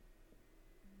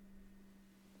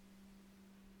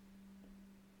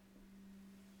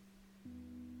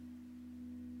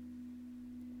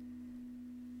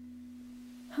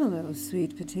Hello,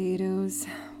 sweet potatoes.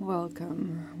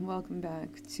 Welcome back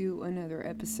to another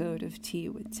episode of Tea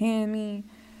with Tammy.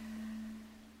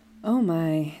 Oh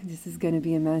my, this is gonna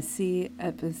be a messy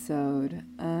episode.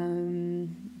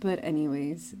 But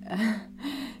anyways,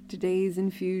 today's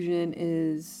infusion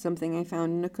is something I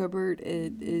found in a cupboard.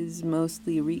 It is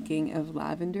mostly reeking of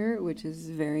lavender, which is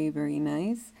very, very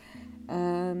nice.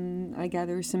 I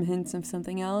gather some hints of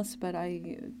something else, but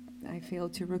I fail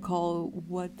to recall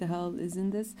what the hell is in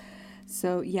this.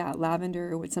 So yeah,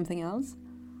 lavender with something else.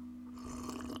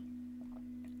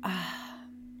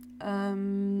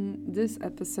 This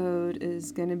episode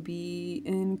is gonna be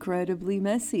incredibly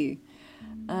messy.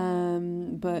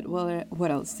 But well,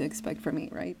 what else to expect from me,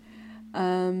 right?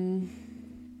 Um,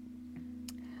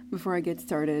 Before I get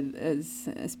started,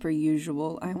 as per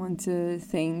usual, I want to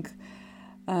thank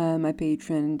my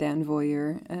patron Dan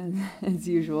Voyer. As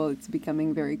usual, it's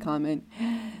becoming very common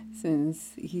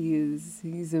since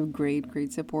he's a great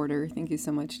supporter. Thank you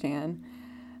so much, Dan,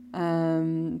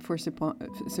 for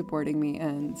supporting me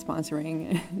and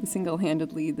sponsoring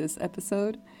single-handedly this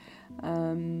episode.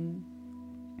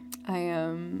 I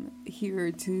am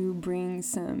here to bring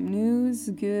some news,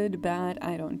 good, bad,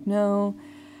 I don't know.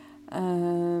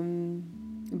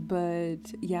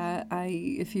 But yeah,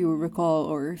 if you recall,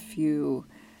 or if you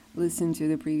listen to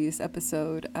the previous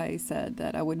episode, I said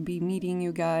that I would be meeting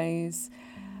you guys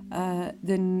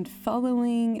the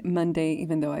following Monday,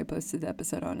 even though I posted the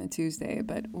episode on a Tuesday,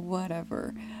 but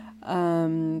whatever.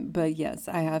 But yes,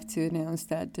 I have to announce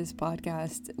that this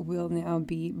podcast will now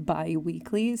be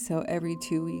bi-weekly, so every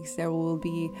 2 weeks there will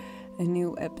be a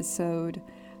new episode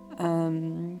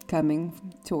coming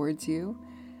towards you.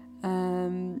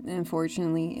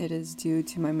 Unfortunately, it is due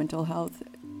to my mental health,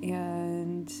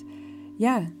 and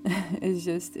yeah,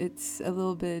 it's a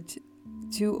little bit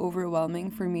too overwhelming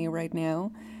for me right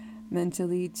now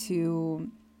mentally to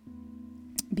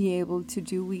be able to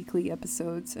do weekly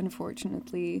episodes,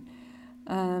 unfortunately.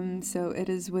 So it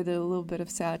is with a little bit of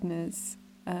sadness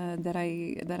that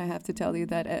I have to tell you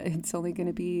that it's only going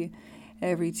to be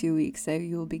every 2 weeks that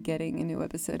you'll be getting a new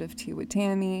episode of Tea with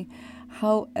Tammy.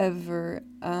 However,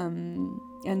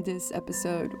 and this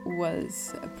episode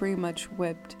was pretty much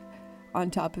whipped on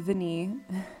top of a knee,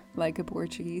 like a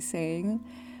Portuguese saying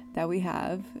that we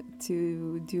have,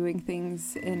 to doing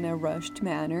things in a rushed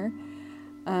manner.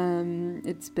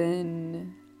 It's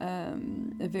been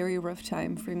a very rough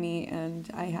time for me, and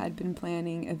I had been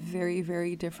planning a very,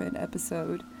 very different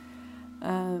episode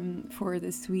for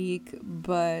this week,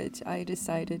 but I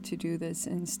decided to do this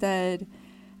instead.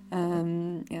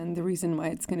 And the reason why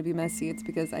it's going to be messy, it's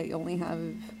because I only have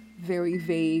very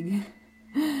vague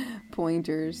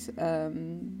pointers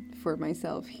for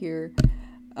myself here.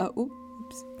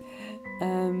 Oops.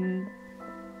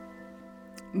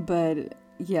 But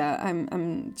yeah,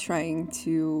 I'm trying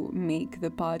to make the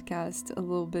podcast a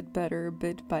little bit better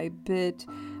bit by bit.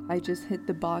 I just hit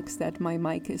the box that my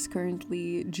mic is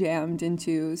currently jammed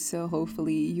into, so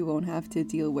hopefully you won't have to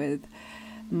deal with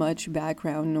much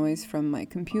background noise from my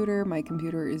computer. My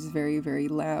computer is very, very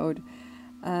loud.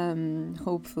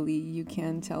 Hopefully you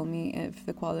can tell me if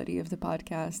the quality of the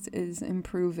podcast is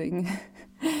improving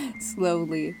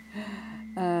slowly.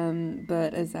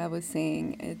 But as I was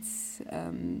saying, it's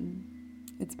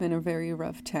been a very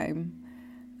rough time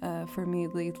for me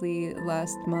lately.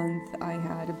 Last month I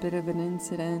had a bit of an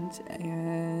incident,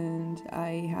 and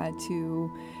I had to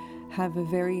have a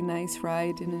very nice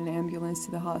ride in an ambulance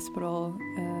to the hospital,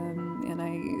 and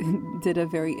I did a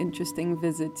very interesting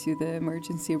visit to the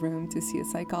emergency room to see a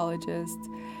psychologist,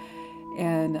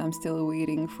 and I'm still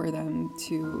waiting for them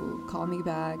to call me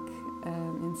back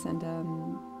and send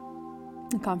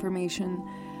a confirmation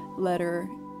letter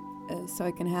so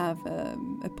I can have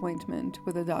an appointment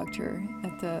with a doctor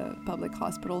at the public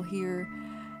hospital here.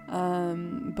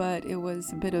 But it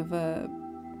was a bit of a,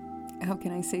 how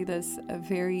can I say this, a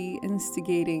very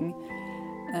instigating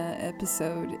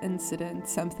incident,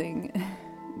 something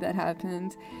that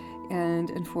happened. And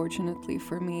unfortunately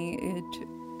for me, it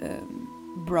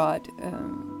brought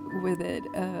with it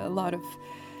a lot of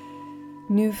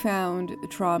newfound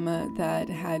trauma that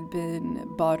had been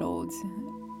bottled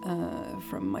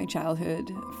from my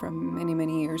childhood, from many,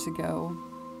 many years ago.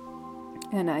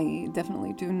 And I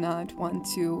definitely do not want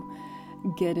to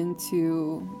get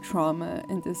into trauma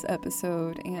in this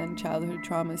episode, and childhood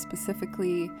trauma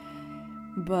specifically,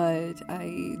 but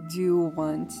I do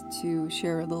want to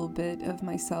share a little bit of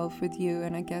myself with you,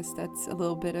 and I guess that's a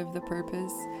little bit of the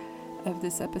purpose of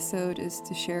this episode, is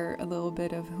to share a little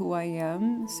bit of who I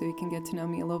am so you can get to know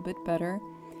me a little bit better.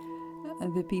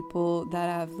 The people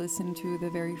that have listened to the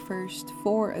very first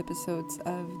 4 episodes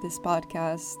of this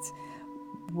podcast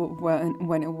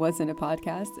when it wasn't a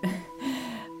podcast.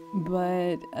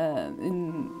 But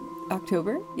in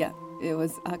October, yeah, it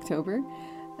was October.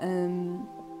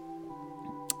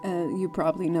 You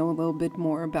probably know a little bit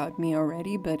more about me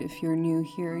already, but if you're new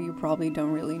here, you probably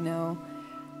don't really know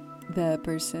the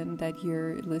person that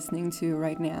you're listening to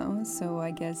right now. So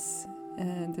I guess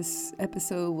this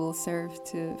episode will serve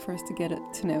for us to get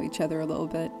to know each other a little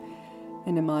bit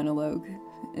in a monologue,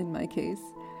 in my case.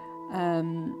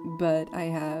 But I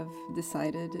have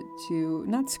decided to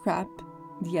not scrap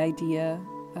the idea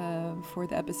for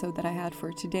the episode that I had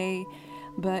for today,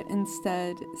 but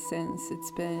instead, since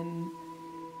it's been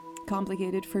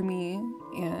complicated for me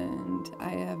and I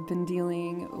have been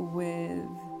dealing with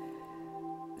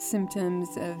symptoms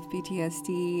of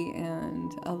PTSD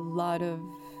and a lot of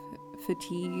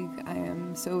fatigue, I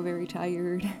am so very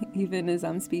tired. Even as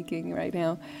I'm speaking right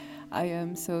now, I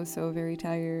am so very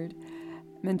tired,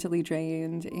 mentally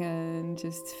drained, and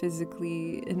just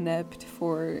physically inept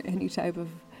for any type of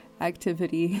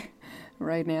activity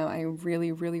right now. I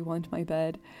really want my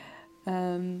bed.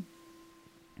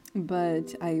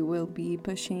 But I will be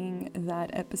pushing that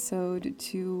episode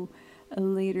to a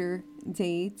later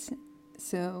date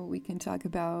so we can talk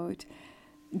about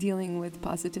dealing with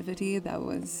positivity. That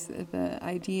was the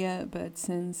idea, but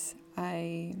since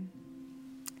I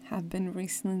have been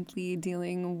recently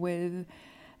dealing with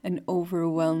an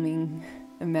overwhelming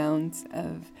amount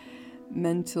of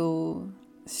mental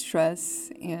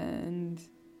stress and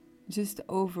just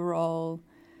overall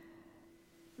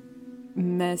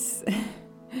mess,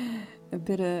 a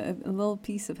little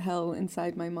piece of hell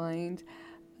inside my mind.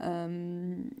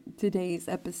 Today's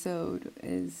episode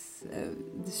is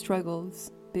the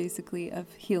struggles, basically,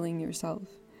 of healing yourself.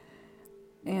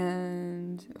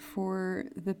 And for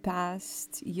the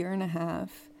past year and a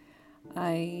half,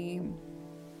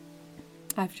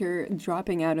 after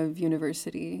dropping out of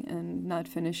university and not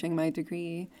finishing my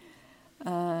degree,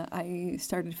 I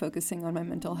started focusing on my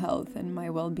mental health and my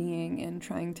well-being and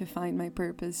trying to find my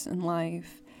purpose in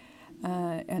life.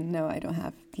 And no, I don't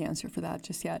have the answer for that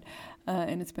just yet.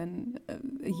 And it's been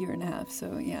a year and a half,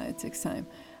 so yeah, it takes time.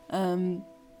 A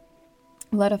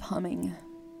lot of humming.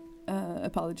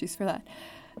 Apologies for that.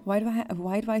 Why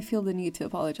do I feel the need to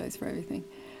apologize for everything?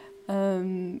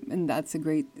 And that's a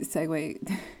great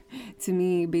segue to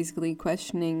me basically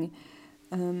questioning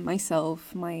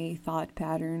myself, my thought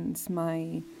patterns,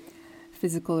 my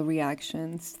physical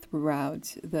reactions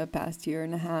throughout the past year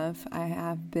and a half. I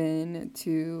have been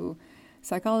to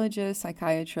psychologists,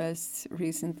 psychiatrists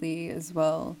recently as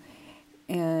well,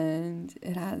 and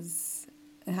it has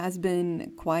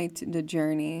been quite the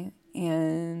journey.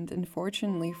 And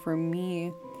unfortunately for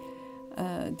me,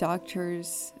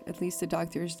 doctors, at least the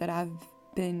doctors that I've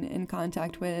been in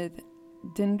contact with,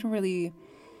 didn't really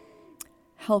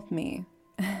help me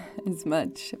as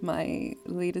much. My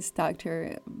latest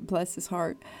doctor, bless his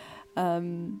heart,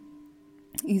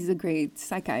 he's a great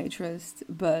psychiatrist,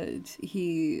 but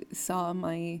he saw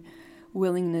my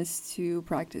willingness to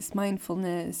practice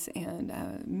mindfulness and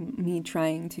me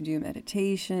trying to do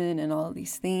meditation and all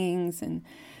these things and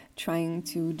trying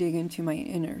to dig into my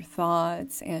inner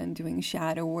thoughts and doing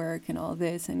shadow work and all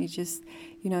this, and you just,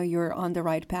 you're on the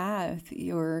right path,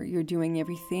 you're doing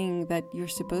everything that you're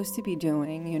supposed to be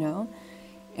doing,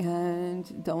 and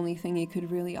the only thing he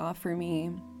could really offer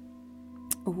me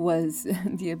was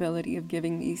the ability of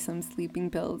giving me some sleeping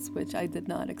pills, which I did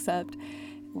not accept,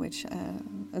 which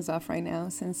as of right now,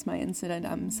 since my incident,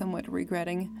 I'm somewhat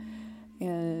regretting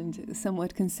and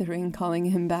somewhat considering calling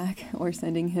him back or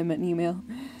sending him an email,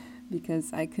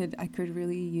 because I could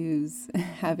really use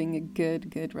having a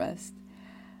good rest.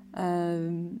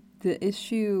 The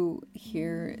issue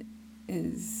here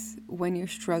is when you're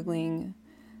struggling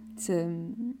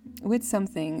with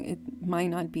something, it might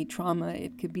not be trauma,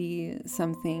 it could be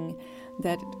something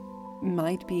that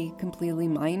might be completely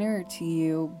minor to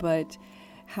you, but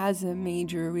has a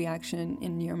major reaction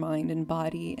in your mind and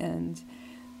body. And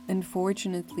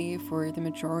unfortunately for the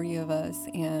majority of us,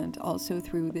 and also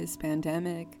through this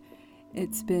pandemic,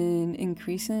 it's been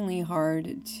increasingly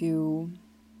hard to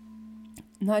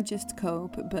not just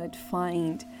cope, but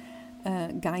find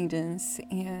guidance,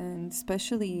 and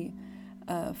especially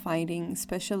finding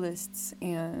specialists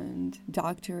and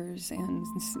doctors and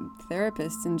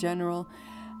therapists in general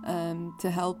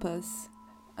to help us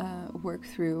work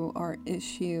through our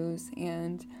issues.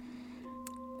 And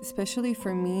especially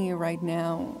for me right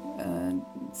now,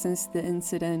 since the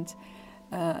incident,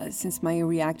 since my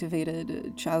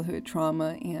reactivated childhood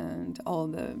trauma and all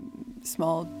the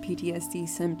small PTSD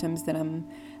symptoms that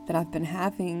I've been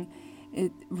having,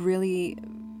 it really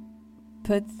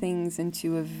put things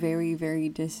into a very, very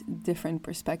different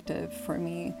perspective for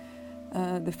me.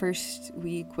 The first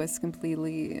week was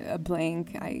completely a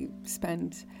blank. I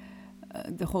spent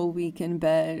the whole week in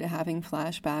bed having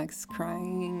flashbacks,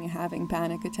 crying, having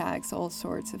panic attacks, all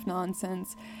sorts of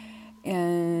nonsense.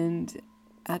 And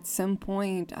at some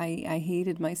point, I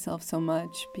hated myself so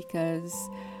much because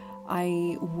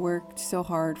I worked so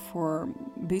hard for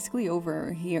basically over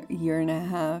a year and a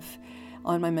half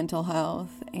on my mental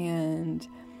health. And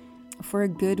for a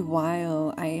good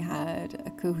while, I had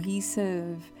a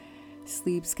cohesive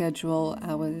sleep schedule.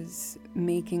 I was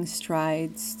making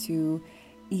strides to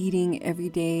eating every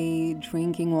day,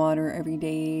 drinking water every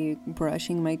day,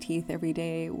 brushing my teeth every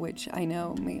day, which I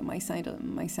know might sound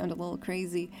a little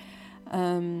crazy.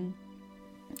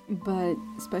 But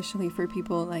especially for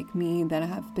people like me that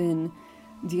have been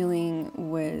dealing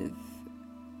with,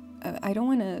 I don't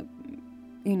want to,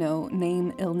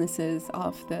 name illnesses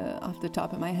off the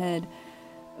top of my head,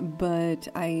 but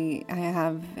I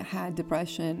have had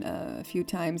depression a few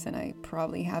times, and I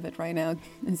probably have it right now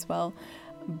as well.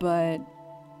 But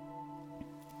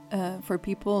for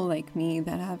people like me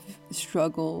that have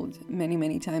struggled many,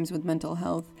 many times with mental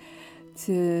health,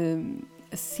 to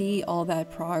see all that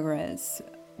progress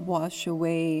wash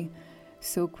away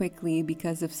so quickly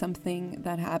because of something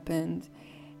that happened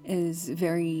is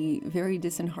very, very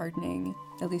disheartening.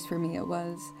 At least for me it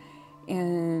was.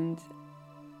 And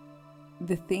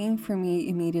the thing for me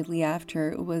immediately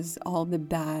after was all the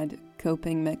bad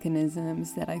coping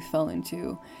mechanisms that I fell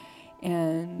into.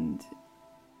 And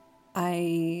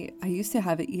I used to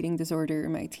have an eating disorder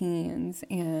in my teens,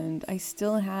 and I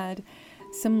still had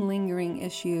some lingering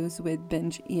issues with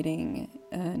binge eating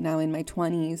now in my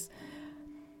 20s.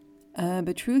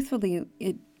 But truthfully,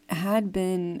 it had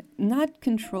been not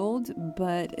controlled,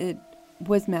 but it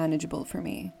was manageable for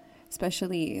me.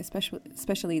 Especially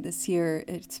this year,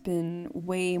 it's been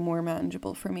way more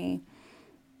manageable for me.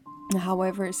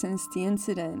 However, since the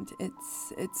incident,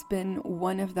 it's been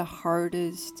one of the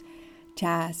hardest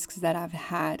tasks that I've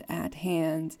had at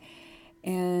hand.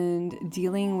 And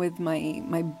dealing with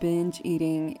my binge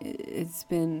eating, it's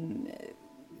been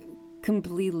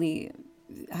completely,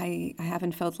 I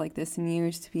haven't felt like this in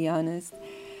years, to be honest.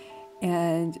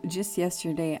 And just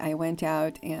yesterday I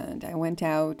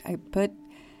put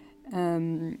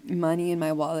money in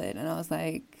my wallet, and I was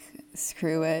like,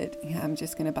 screw it. I'm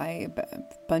just going to buy a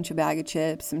bunch of bag of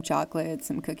chips, some chocolates,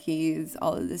 some cookies,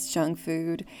 all of this junk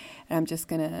food. And I'm just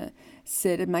going to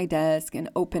sit at my desk and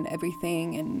open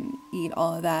everything and eat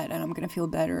all of that. And I'm going to feel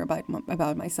better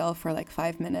about myself for like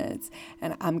 5 minutes,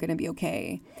 and I'm going to be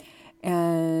okay.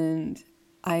 And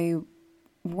I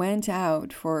went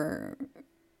out for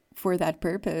that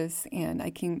purpose, and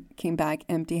I came back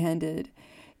empty-handed,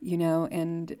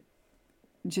 and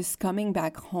just coming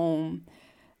back home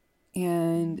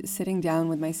and sitting down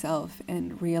with myself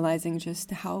and realizing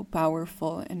just how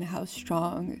powerful and how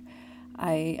strong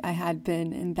I had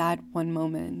been in that one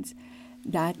moment,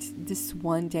 that this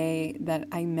one day that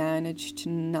I managed to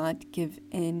not give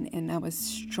in, and I was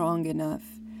strong enough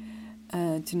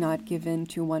to not give in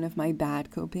to one of my bad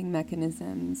coping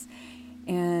mechanisms.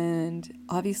 And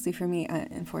obviously for me,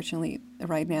 unfortunately,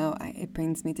 right now, it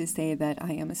brings me to say that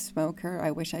I am a smoker. I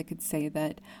wish I could say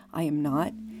that I am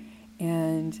not.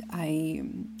 And I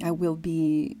will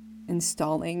be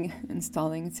installing,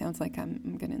 it sounds like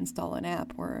I'm going to install an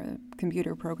app or a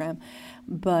computer program,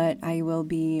 but I will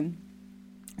be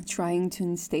trying to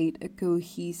instate a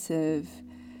cohesive,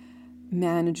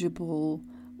 manageable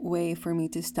way for me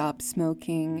to stop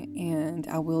smoking, and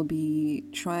I will be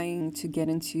trying to get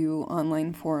into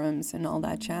online forums and all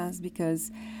that jazz,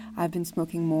 because I've been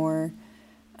smoking more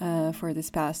for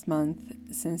this past month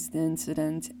since the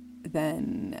incident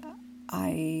than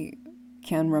I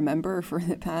can remember for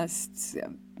the past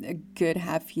a good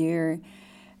half year,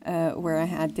 where I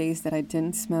had days that I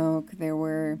didn't smoke. There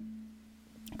were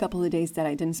a couple of days that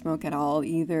I didn't smoke at all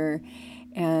either.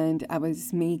 And I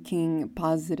was making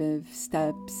positive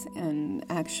steps and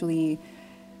actually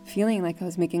feeling like I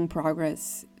was making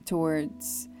progress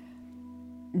towards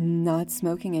not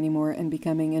smoking anymore and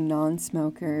becoming a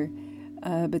non-smoker.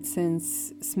 But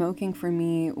since smoking for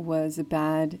me was a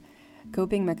bad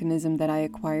coping mechanism that I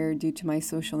acquired due to my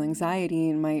social anxiety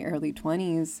in my early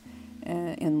 20s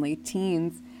and late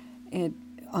teens,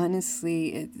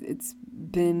 it's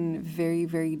been very,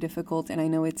 very difficult, and I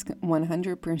know it's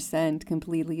 100%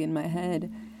 completely in my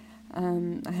head.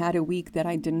 I had a week that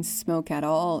I didn't smoke at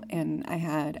all, and I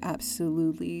had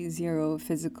absolutely zero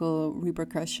physical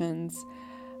repercussions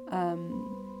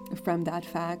from that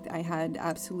fact. I had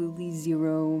absolutely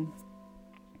zero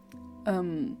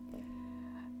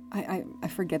I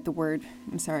forget the word.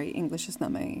 I'm sorry, English is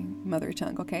not my mother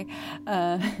tongue, okay?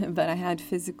 But I had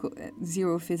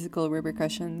zero physical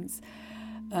repercussions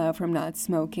from not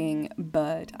smoking,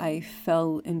 but I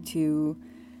fell into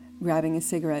grabbing a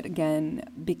cigarette again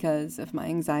because of my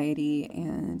anxiety,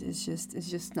 and it's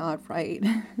just not right.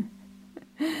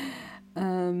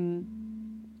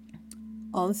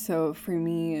 Also, for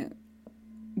me,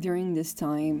 during this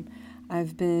time,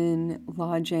 I've been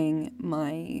lodging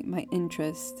my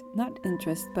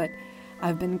but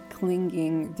I've been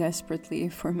clinging desperately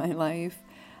for my life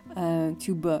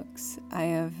to books. I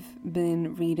have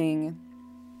been reading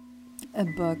a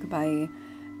book by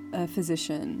a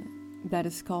physician that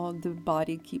is called The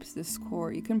Body Keeps the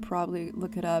Score. You can probably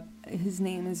look it up. His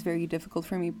name is very difficult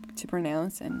for me to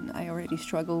pronounce, and I already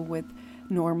struggle with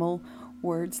normal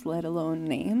words, let alone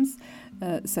names.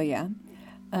 So yeah.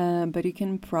 But you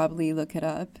can probably look it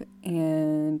up,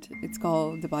 and it's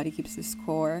called The Body Keeps the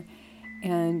Score.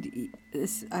 And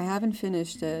I haven't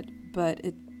finished it, but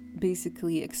it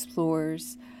basically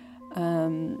explores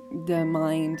the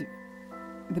mind,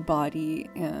 the body,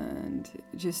 and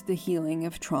just the healing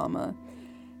of trauma.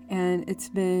 And it's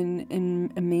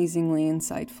been amazingly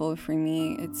insightful for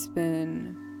me.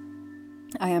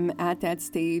 I am at that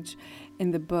stage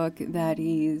in the book that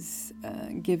he's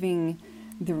giving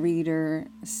the reader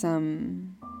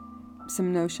some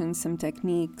notions, some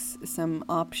techniques, some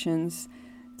options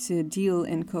to deal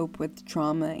and cope with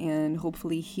trauma and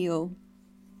hopefully heal.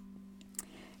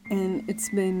 And it's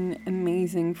been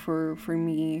amazing for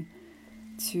me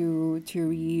to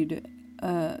read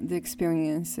the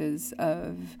experiences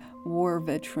of war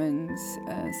veterans,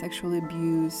 sexual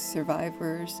abuse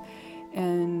survivors,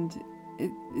 and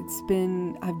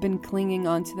I've been clinging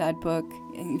onto that book,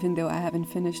 even though I haven't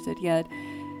finished it yet.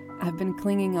 I've been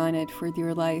clinging on it for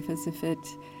dear life, as if it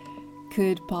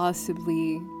could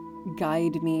possibly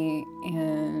guide me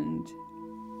and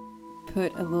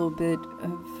put a little bit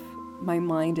of my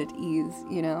mind at ease,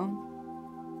 you know?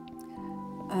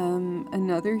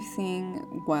 Another thing,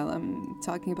 while I'm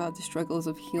talking about the struggles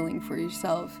of healing for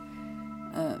yourself,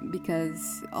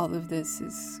 because all of this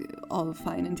is all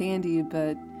fine and dandy,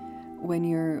 but when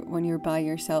you're by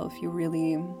yourself, you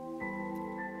really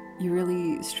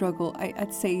struggle.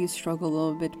 I'd say you struggle a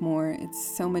little bit more.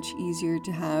 It's so much easier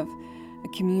to have a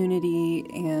community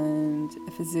and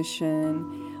a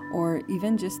physician, or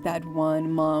even just that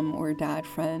one mom or dad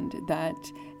friend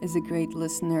that is a great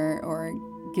listener or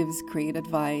gives great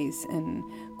advice and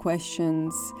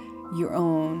questions your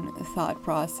own thought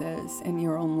process and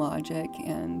your own logic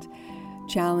and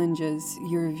challenges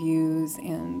your views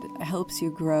and helps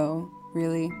you grow,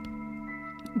 really.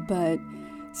 But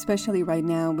especially right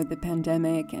now with the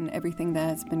pandemic and everything that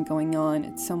has been going on,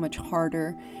 it's so much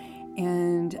harder.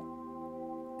 And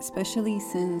especially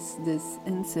since this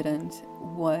incident,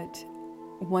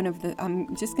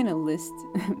 I'm just gonna list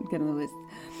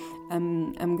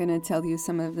I'm gonna tell you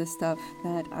some of the stuff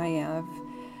that I have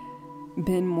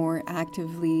been more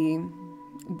actively,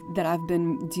 that I've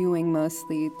been doing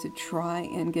mostly to try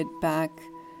and get back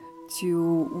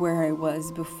to where I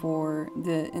was before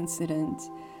the incident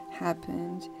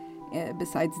happened,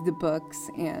 besides the books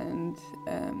and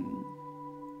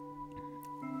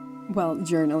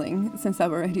journaling, since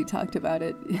I've already talked about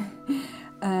it.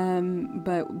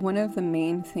 But one of the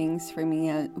main things for me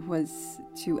was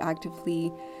to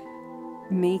actively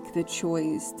make the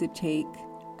choice to take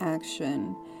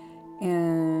action.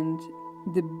 And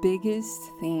the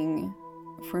biggest thing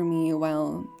for me,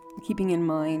 while keeping in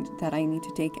mind that I need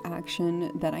to take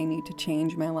action, that I need to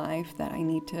change my life, that I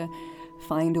need to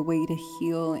find a way to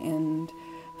heal and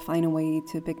find a way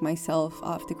to pick myself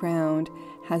off the ground,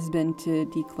 has been to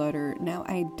declutter. Now,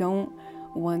 I don't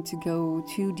want to go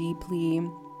too deeply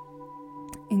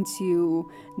into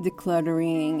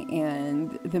decluttering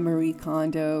and the Marie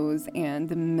Kondos and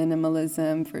the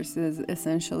minimalism versus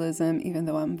essentialism, even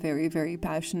though I'm very, very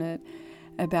passionate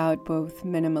about both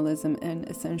minimalism and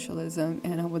essentialism.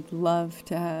 And I would love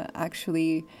to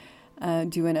actually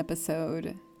do an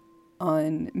episode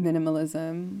on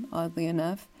minimalism, oddly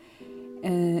enough.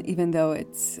 Even though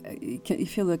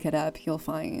if you look it up, you'll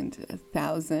find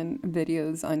 1,000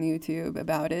 videos on YouTube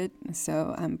about it.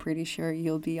 So I'm pretty sure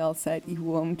you'll be all set. You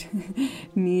won't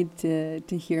need to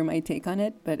hear my take on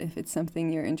it. But if it's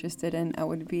something you're interested in, I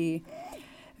would be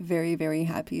very, very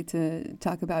happy to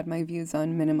talk about my views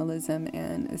on minimalism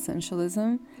and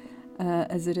essentialism,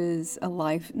 as it is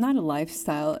not a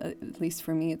lifestyle. At least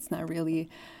for me, it's not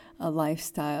really a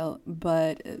lifestyle,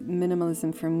 but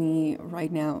minimalism for me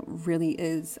right now really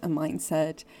is a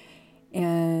mindset.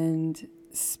 And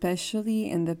especially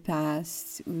in the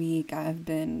past week, I've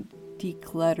been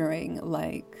decluttering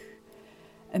like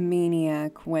a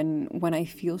maniac when I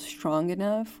feel strong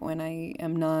enough, when I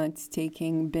am not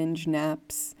taking binge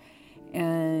naps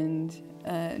and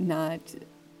not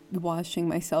washing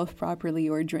myself properly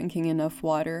or drinking enough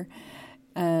water.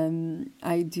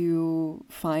 I do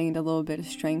find a little bit of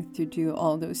strength to do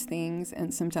all those things,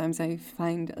 and sometimes I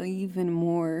find even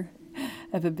more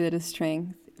of a bit of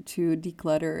strength to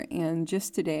declutter. And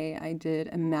just today I did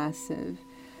a massive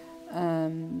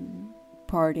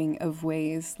parting of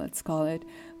ways, let's call it,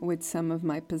 with some of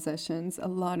my possessions. A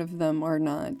lot of them are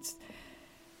not,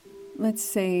 let's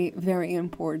say, very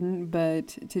important, but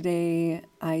today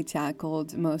I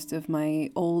tackled most of my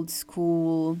old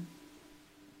school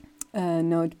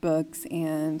notebooks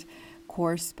and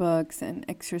course books and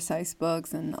exercise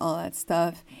books and all that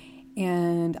stuff.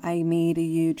 And I made a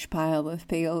huge pile of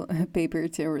paper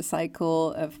to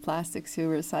recycle, of plastic to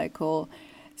recycle.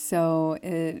 So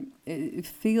it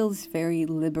feels very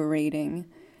liberating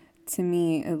to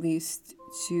me, at least,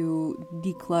 to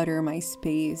declutter my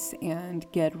space and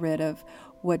get rid of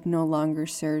what no longer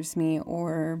serves me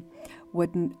or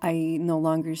what I no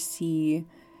longer see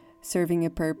serving a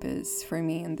purpose for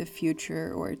me in the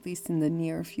future, or at least in the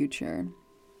near future.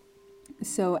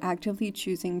 So actively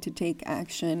choosing to take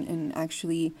action and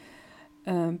actually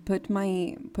put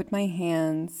my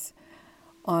hands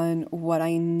on what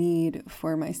I need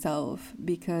for myself,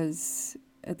 because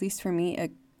at least for me, a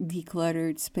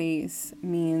decluttered space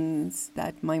means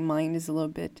that my mind is a little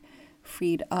bit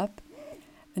freed up.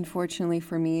 Unfortunately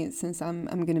for me, since I'm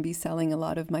going to be selling a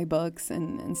lot of my books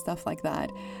and stuff like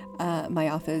that, my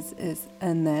office is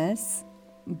a mess.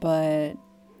 But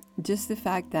just the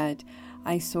fact that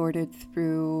I sorted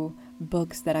through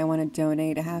books that I want to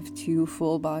donate, I have 2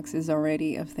 full boxes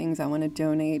already of things I want to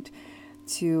donate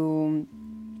to,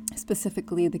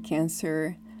 specifically the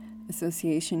Cancer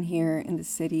Association here in the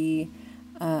city.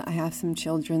 I have some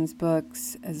children's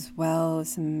books as well,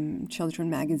 some children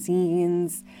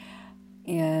magazines.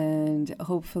 And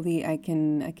hopefully I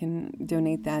can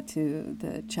donate that to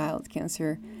the Child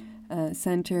Cancer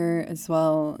Center as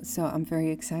well. So I'm very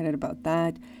excited about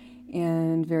that,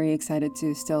 and very excited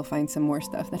to still find some more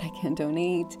stuff that I can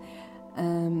donate.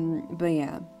 But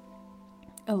yeah,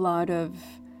 a lot of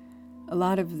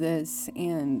this,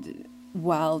 and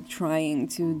while trying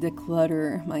to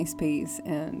declutter my space,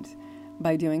 and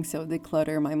by doing so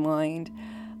declutter my mind,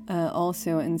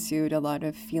 also ensued a lot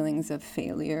of feelings of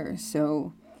failure.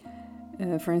 So,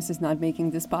 for instance, not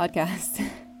making this podcast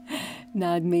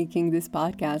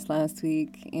last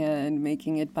week and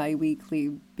making it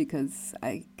bi-weekly because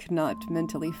I could not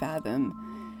mentally fathom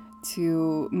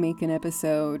to make an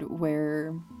episode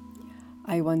where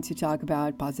I want to talk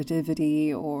about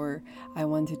positivity, or I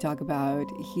want to talk about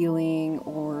healing,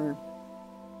 or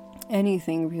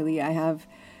anything really. I have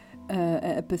an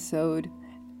episode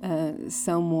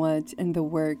somewhat in the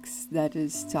works that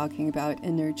is talking about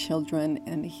inner children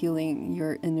and healing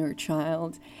your inner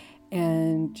child.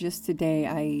 And just today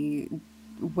I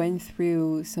went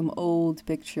through some old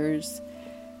pictures,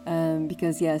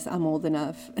 because yes, I'm old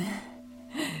enough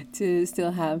to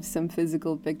still have some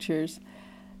physical pictures,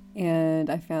 and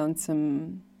I found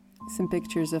some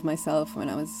pictures of myself when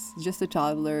I was just a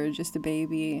toddler, just a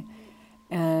baby.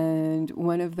 And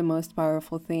one of the most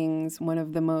powerful things, one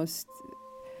of the most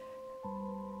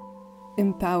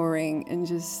empowering, and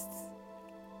just,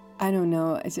 I don't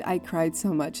know, I cried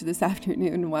so much this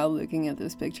afternoon while looking at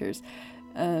those pictures,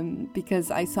 because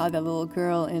I saw that little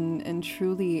girl, and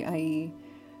truly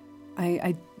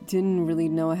I didn't really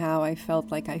know how. I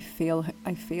felt like I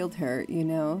failed her, you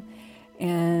know.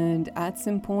 And at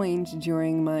some point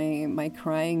during my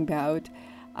crying bout,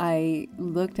 I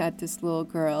looked at this little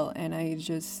girl, and I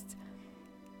just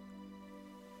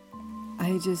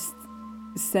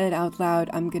said out loud,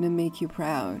 "I'm gonna make you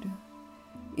proud,"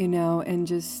 you know. And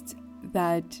just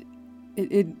that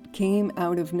it came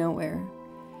out of nowhere,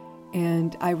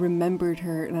 and I remembered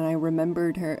her, and I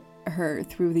remembered her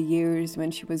through the years when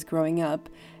she was growing up,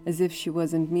 as if she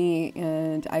wasn't me.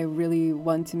 And I really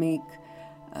want to make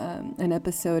an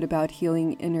episode about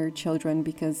healing inner children,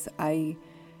 because I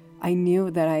knew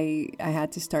that I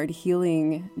had to start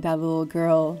healing that little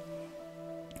girl.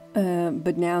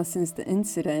 But now, since the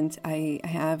incident, I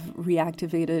have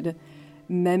reactivated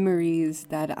memories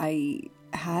that I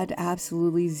had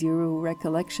absolutely zero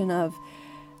recollection of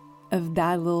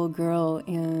that little girl.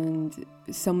 And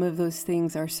some of those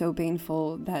things are so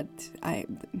painful that I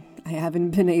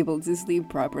haven't been able to sleep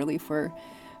properly for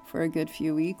a good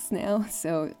few weeks now.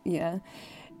 So yeah,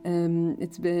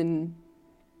 it's been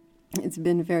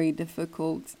very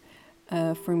difficult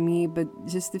for me, but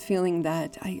just the feeling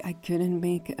that I couldn't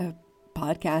make a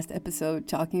podcast episode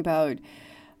talking about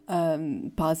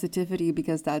positivity,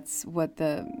 because that's what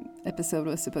the episode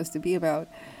was supposed to be about.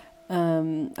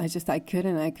 I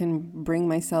couldn't bring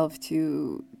myself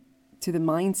to the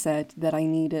mindset that I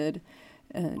needed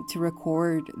to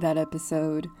record that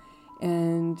episode,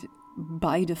 and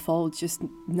by default just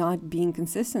not being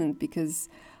consistent, because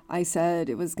I said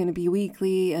it was going to be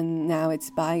weekly and now it's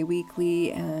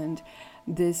bi-weekly, and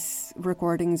this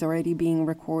recording is already being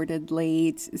recorded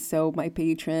late, so my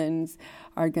patrons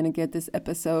are going to get this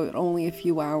episode only a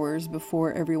few hours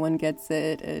before everyone gets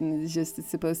it, and it's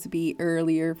supposed to be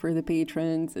earlier for the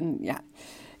patrons, and yeah,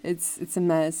 it's a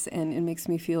mess, and it makes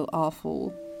me feel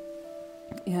awful.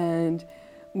 And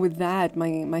with that,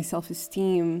 my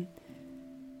self-esteem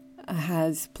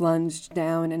has plunged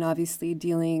down, and obviously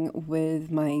dealing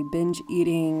with my binge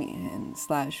eating and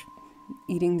 /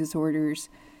 eating disorders,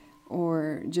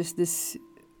 or just this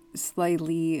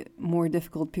slightly more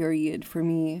difficult period for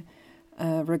me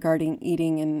regarding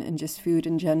eating and just food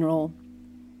in general.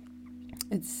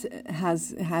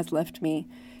 Has left me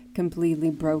completely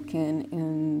broken,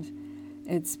 and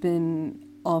it's been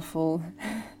awful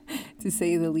to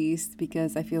say the least,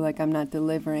 because I feel like I'm not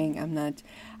delivering, I'm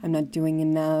not doing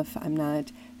enough, I'm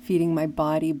not feeding my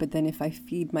body. But then if I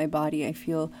feed my body, I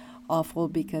feel awful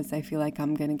because I feel like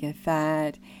I'm gonna get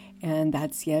fat, and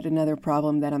that's yet another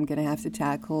problem that I'm gonna have to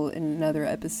tackle in another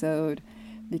episode,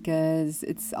 because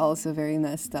it's also very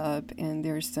messed up, and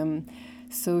there's some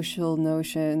social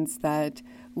notions that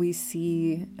we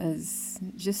see as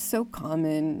just so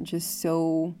common, just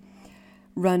so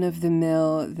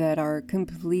run-of-the-mill, that are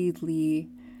completely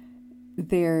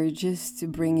there just to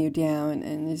bring you down,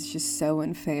 and it's just so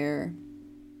unfair.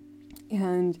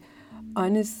 And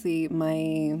honestly,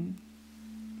 my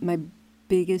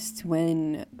biggest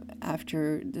win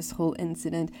after this whole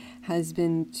incident has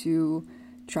been to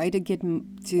try to get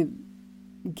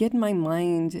my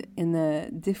mind in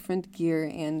a different gear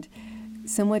and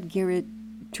somewhat gear it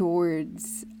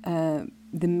towards the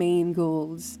main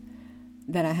goals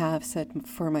that I have set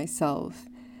for myself.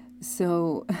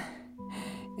 So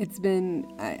I've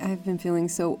been feeling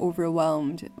so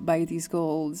overwhelmed by these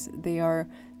goals. They are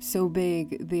so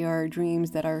big. They are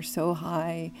dreams that are so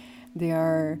high. They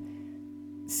are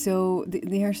so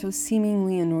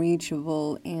seemingly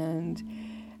unreachable, and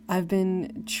I've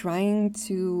been trying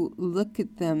to look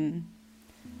at them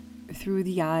through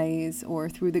the eyes or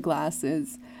through the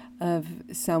glasses of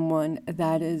someone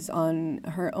that is on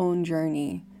her own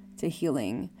journey to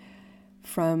healing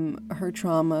from her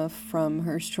trauma, from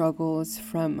her struggles,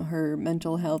 from her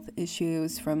mental health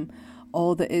issues, from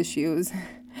all the issues,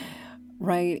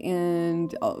 right?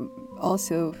 And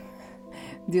also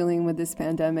dealing with this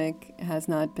pandemic has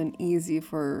not been easy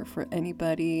for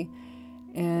anybody.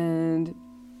 And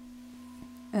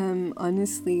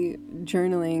honestly,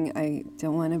 journaling, I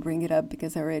don't want to bring it up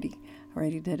because I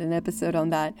already did an episode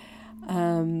on that.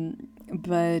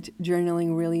 But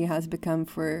journaling really has become,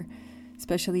 for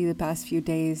especially the past few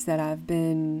days, that I've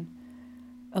been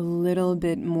a little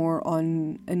bit more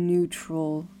on a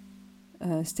neutral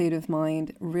state of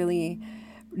mind. Really,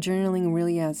 journaling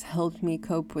really has helped me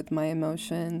cope with my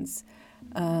emotions.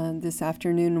 This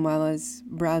afternoon, while I was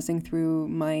browsing through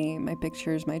my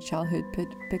pictures, my childhood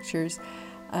pictures,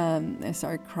 I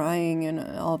started crying and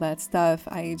all that stuff.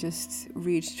 I just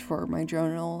reached for my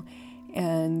journal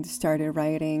and started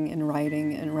writing, and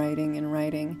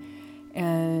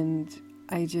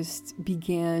I just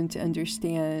began to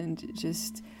understand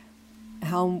just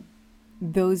how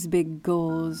those big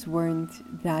goals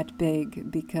weren't that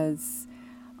big, because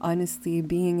honestly,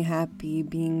 being happy,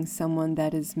 being someone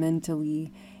that is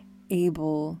mentally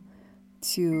able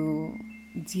to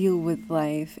deal with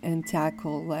life and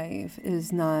tackle life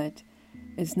is not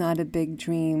a big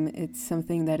dream. It's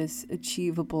something that is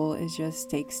achievable. It just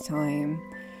takes time.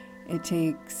 It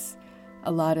takes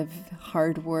a lot of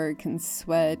hard work and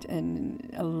sweat, and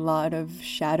a lot of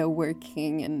shadow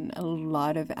working, and a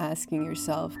lot of asking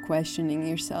yourself, questioning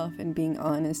yourself, and being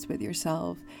honest with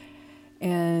yourself.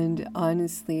 And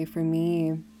honestly, for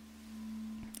me,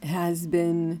 it has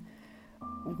been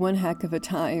one heck of a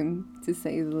time, to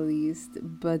say the least.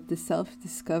 But the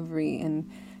self-discovery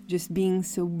and just being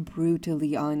so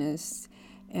brutally honest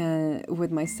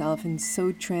with myself, and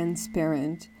so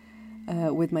transparent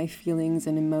with my feelings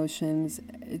and emotions,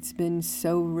 it's been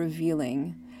so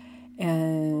revealing.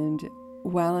 And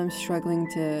while I'm struggling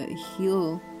to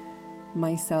heal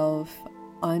myself,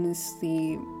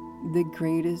 honestly, the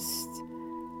greatest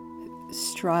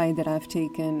stride that I've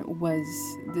taken was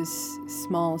this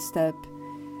small step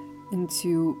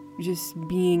into just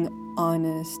being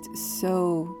honest,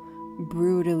 so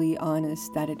brutally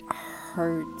honest that it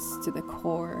hurts to the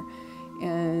core.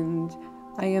 And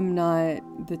I am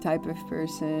not the type of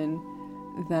person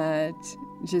that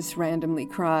just randomly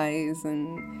cries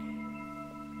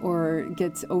or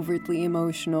gets overtly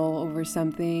emotional over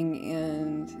something.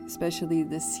 And especially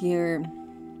this year,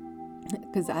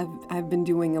 because I've been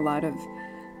doing a lot of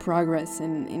progress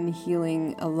in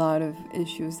healing a lot of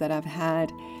issues that I've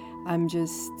had. I'm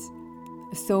just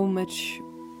so much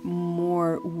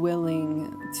more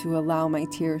willing to allow my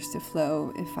tears to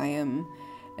flow if I am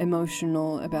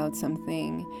emotional about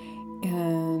something.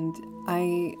 And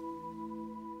I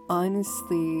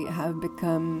honestly have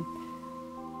become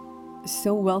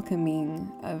so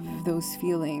welcoming of those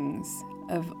feelings,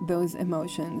 of those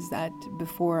emotions that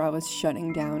before I was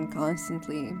shutting down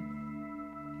constantly.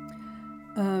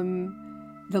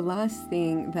 The last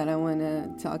thing that I want to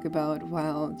talk about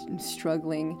while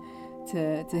struggling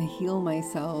to heal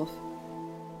myself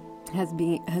has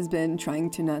been trying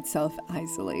to not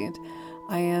self-isolate.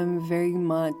 I am very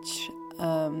much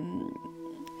I'm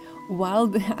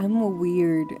a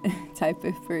weird type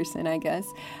of person, I guess.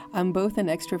 I'm both an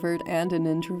extrovert and an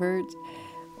introvert.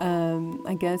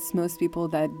 I guess most people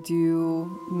that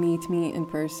do meet me in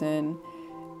person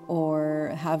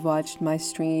or have watched my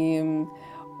stream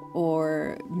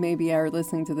or maybe are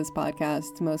listening to this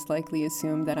podcast most likely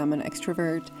assume that I'm an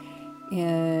extrovert.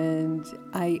 And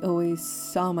I always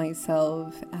saw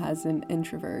myself as an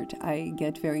introvert. I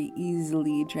get very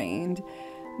easily drained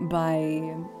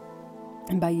by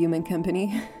human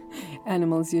company.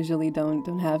 Animals usually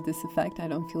don't have this effect. I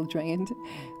don't feel drained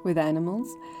with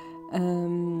animals.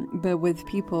 But with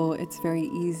people, it's very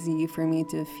easy for me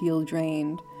to feel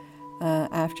drained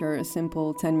after a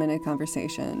simple 10-minute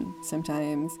conversation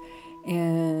sometimes.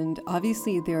 And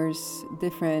obviously there's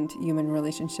different human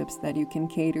relationships that you can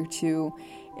cater to.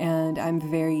 And I'm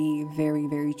very, very,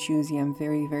 very choosy. I'm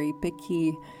very, very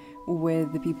picky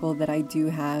with the people that I do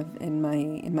have in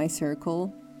my circle,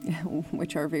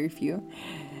 which are very few.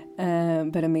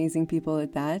 But amazing people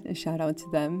at that. A shout out to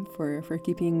them for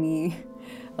keeping me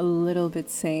a little bit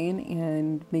sane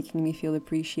and making me feel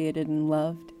appreciated and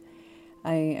loved.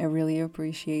 I really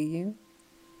appreciate you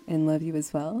and love you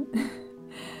as well.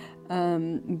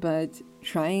 But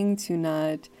trying to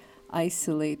not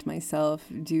isolate myself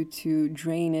due to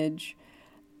drainage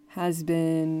has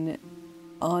been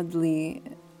oddly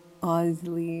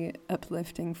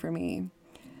uplifting for me.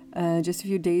 Just a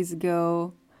few days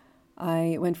ago,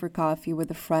 I went for coffee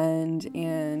with a friend,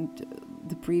 and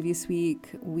the previous week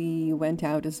we went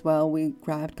out as well. We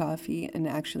grabbed coffee and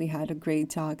actually had a great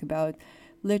talk about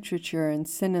literature and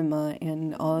cinema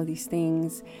and all of these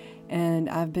things. And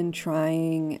I've been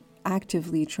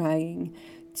actively trying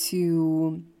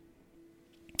to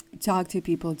talk to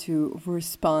people, to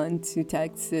respond to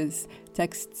texts,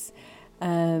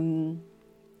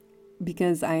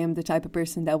 because I am the type of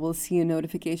person that will see a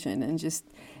notification and just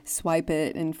swipe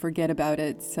it and forget about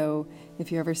it. So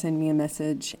if you ever send me a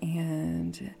message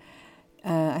and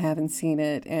I haven't seen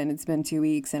it and it's been 2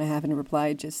 weeks and I haven't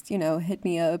replied, just, hit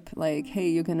me up like, hey,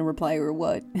 you're going to reply or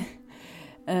what?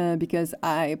 Because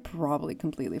I probably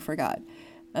completely forgot.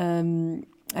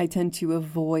 I tend to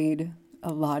avoid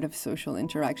a lot of social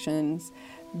interactions,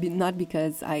 not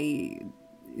because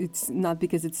it's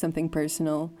something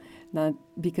personal, not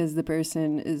because the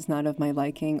person is not of my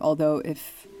liking, although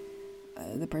if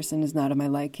the person is not of my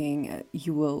liking,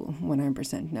 you will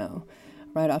 100% know.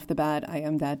 Right off the bat, I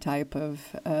am that type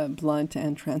of blunt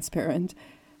and transparent.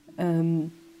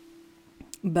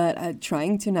 But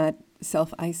trying to not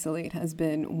self-isolate has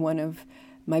been one of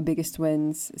my biggest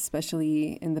wins,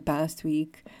 especially in the past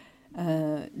week.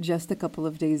 Just a couple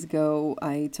of days ago,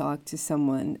 I talked to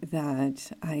someone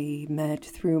that I met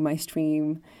through my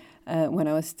stream when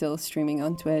I was still streaming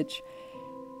on Twitch.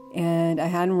 And I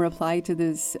hadn't replied to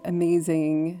this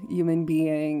amazing human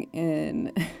being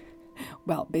in,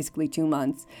 well, basically 2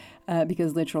 months,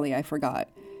 because literally I forgot.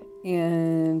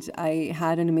 And I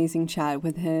had an amazing chat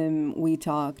with him. We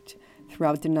talked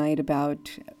throughout the night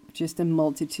about just a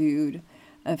multitude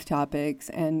of topics,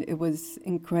 and it was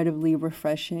incredibly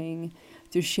refreshing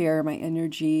to share my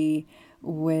energy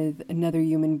with another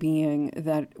human being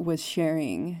that was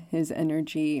sharing his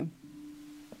energy.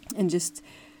 And just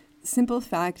simple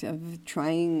fact of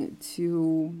trying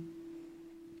to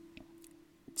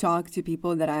talk to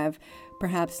people that I have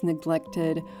perhaps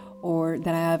neglected or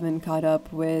that I haven't caught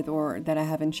up with or that I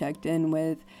haven't checked in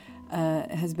with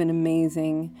has been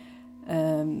amazing.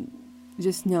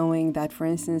 Just knowing that, for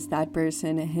instance, that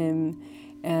person, him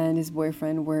and his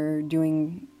boyfriend were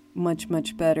doing much,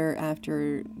 much better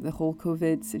after the whole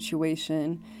COVID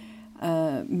situation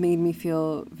made me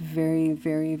feel very,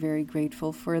 very, very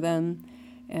grateful for them.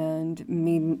 and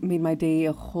made my day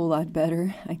a whole lot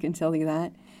better, I can tell you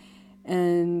that.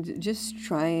 And just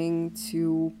trying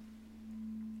to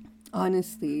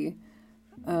honestly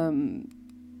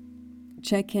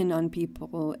check in on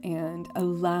people and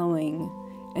allowing,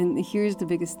 and here's the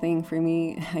biggest thing for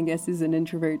me, I guess, as an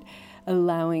introvert,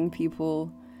 allowing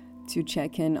people to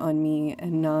check in on me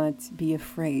and not be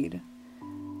afraid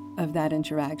of that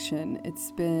interaction.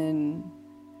 It's been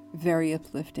very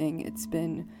uplifting. It's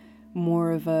been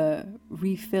more of a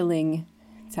refilling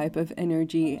type of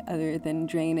energy other than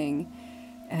draining,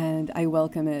 and I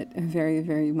welcome it very,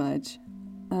 very much.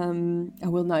 I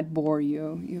will not bore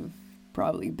you. You've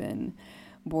probably been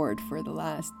bored for the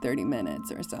last 30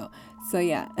 minutes or so. So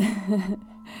yeah.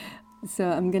 So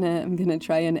I'm gonna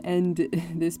try and end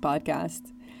this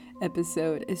podcast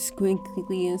episode as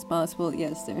quickly as possible.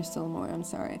 Yes, there's still more. I'm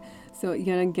sorry. So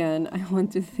yet again, I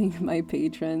want to thank my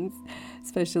patrons,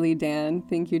 especially Dan.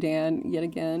 Thank you, Dan, yet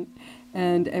again,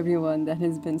 and everyone that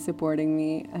has been supporting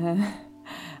me.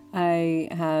 I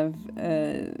have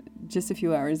just a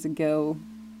few hours ago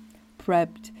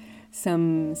prepped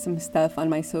some stuff on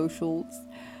my socials,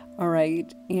 all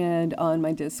right, and on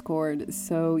my Discord.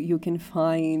 So you can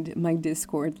find my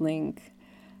Discord link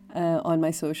on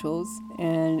my socials,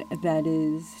 and that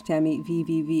is Tammy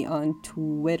VVV on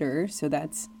Twitter. So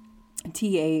that's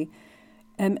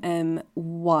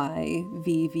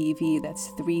TAMMYVVV. That's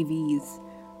 3 V's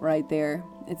right there.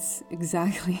 It's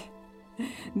exactly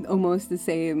almost the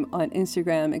same on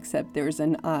Instagram, except there's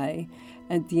an I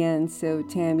at the end. So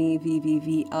Tammy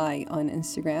VVVI on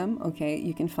Instagram. Okay,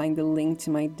 you can find the link to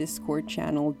my Discord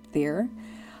channel there.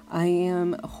 I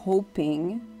am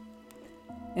hoping,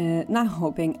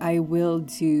 I will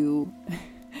do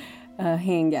a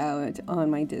hangout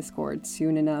on my Discord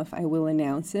soon enough. I will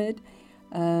announce it,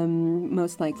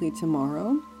 most likely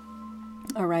tomorrow.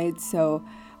 All right, so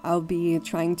I'll be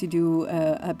trying to do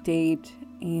an update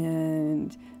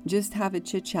and just have a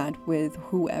chit chat with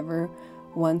whoever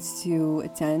wants to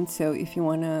attend. So if you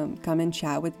want to come and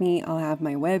chat with me, I'll have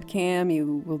my webcam.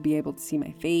 You will be able to see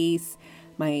my face,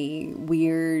 my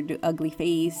weird, ugly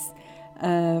face.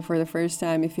 For the first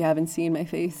time, if you haven't seen my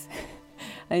face,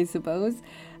 I suppose.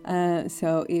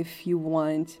 So if you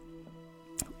want,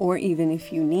 or even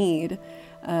if you need,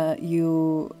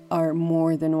 you are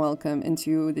more than welcome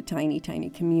into the tiny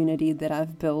community that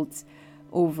I've built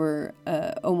over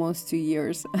almost 2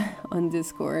 years on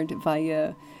Discord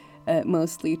via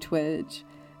mostly Twitch.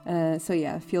 So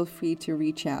yeah, feel free to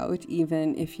reach out.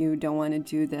 Even if you don't want to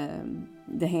do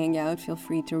the hangout, feel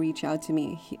free to reach out to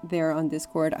me there on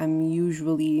Discord. I'm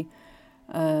usually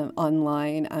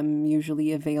online. I'm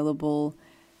usually available,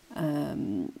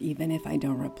 even if I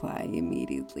don't reply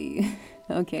immediately.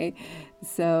 Okay,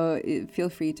 so feel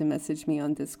free to message me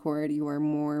on Discord. You are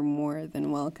more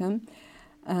than welcome.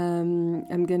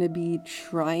 I'm gonna be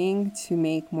trying to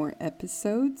make more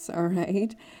episodes, all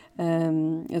right,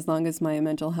 as long as my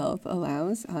mental health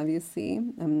allows. Obviously,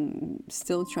 I'm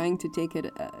still trying to take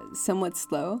it somewhat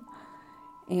slow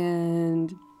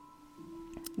and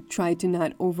try to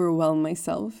not overwhelm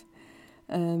myself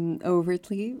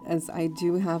overtly, as I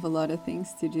do have a lot of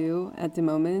things to do at the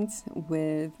moment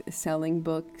with selling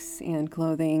books and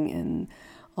clothing and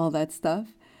all that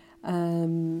stuff.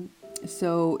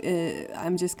 So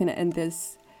I'm just going to end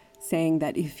this saying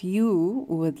that if you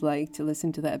would like to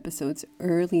listen to the episodes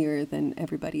earlier than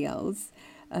everybody else,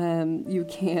 you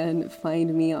can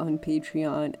find me on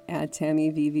Patreon at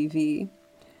TammyVVV.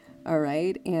 All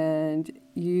right. And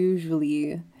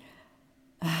usually,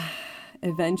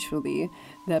 eventually,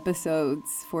 the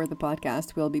episodes for the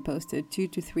podcast will be posted 2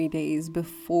 to 3 days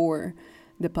before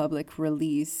the public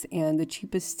release. And the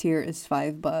cheapest tier is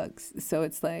 $5. So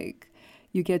it's like,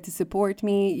 you get to support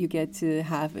me, you get to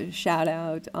have a shout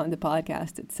out on the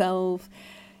podcast itself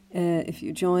if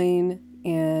you join,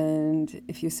 and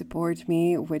if you support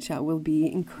me, which I will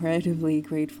be incredibly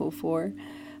grateful for,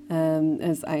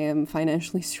 as I am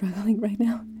financially struggling right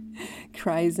now.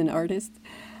 Cries an artist.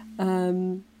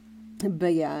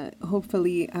 But yeah,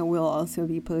 hopefully I will also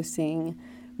be posting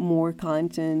more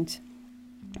content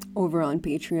over on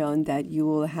Patreon that you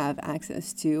will have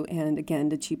access to. And again,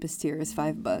 the cheapest tier is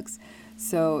 $5.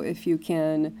 So if you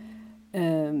can,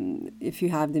 if you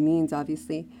have the means,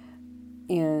 obviously,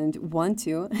 and want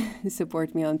to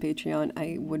support me on Patreon,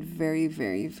 I would very,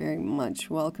 very, very much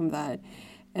welcome that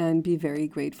and be very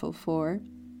grateful for.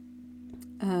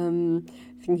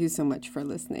 Thank you so much for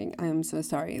listening. I'm so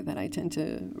sorry that I tend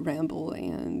to ramble,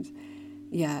 and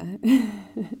yeah,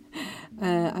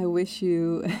 I wish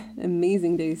you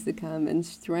amazing days to come and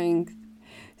strength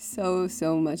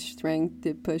so much strength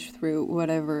to push through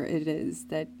whatever it is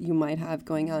that you might have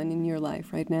going on in your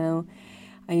life right now.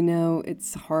 I know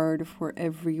it's hard for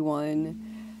everyone,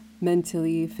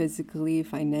 mentally, physically,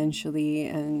 financially,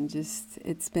 and just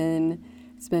it's been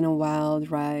a wild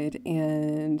ride.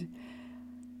 And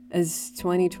as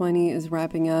 2020 is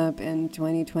wrapping up and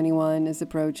 2021 is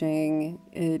approaching,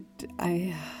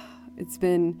 it's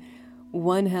been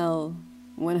one hell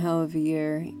of a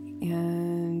year.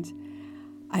 And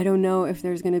I don't know if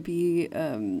there's going to be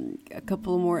a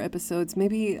couple more episodes.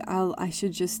 Maybe I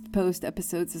should just post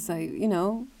episodes as I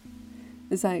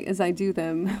do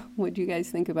them. What do you guys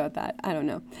think about that? I don't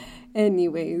know.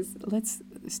 Anyways, let's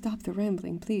stop the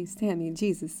rambling, please. Tammy,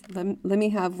 Jesus. Let me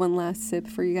have one last sip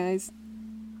for you guys.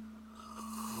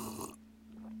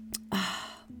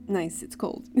 Nice, it's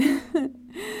cold.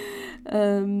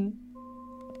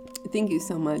 Thank you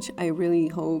so much. I really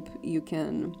hope you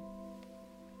can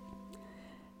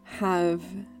have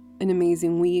an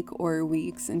amazing week or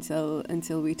weeks until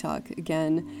we talk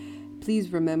again.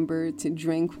 Please remember to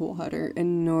drink water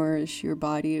and nourish your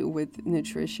body with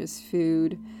nutritious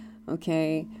food.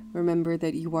 Okay? Remember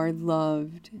that you are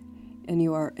loved and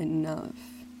you are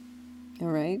enough. All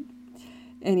right?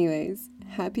 Anyways,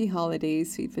 happy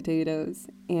holidays, sweet potatoes.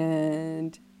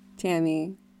 And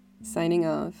Tammy, signing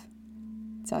off.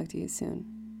 Talk to you soon.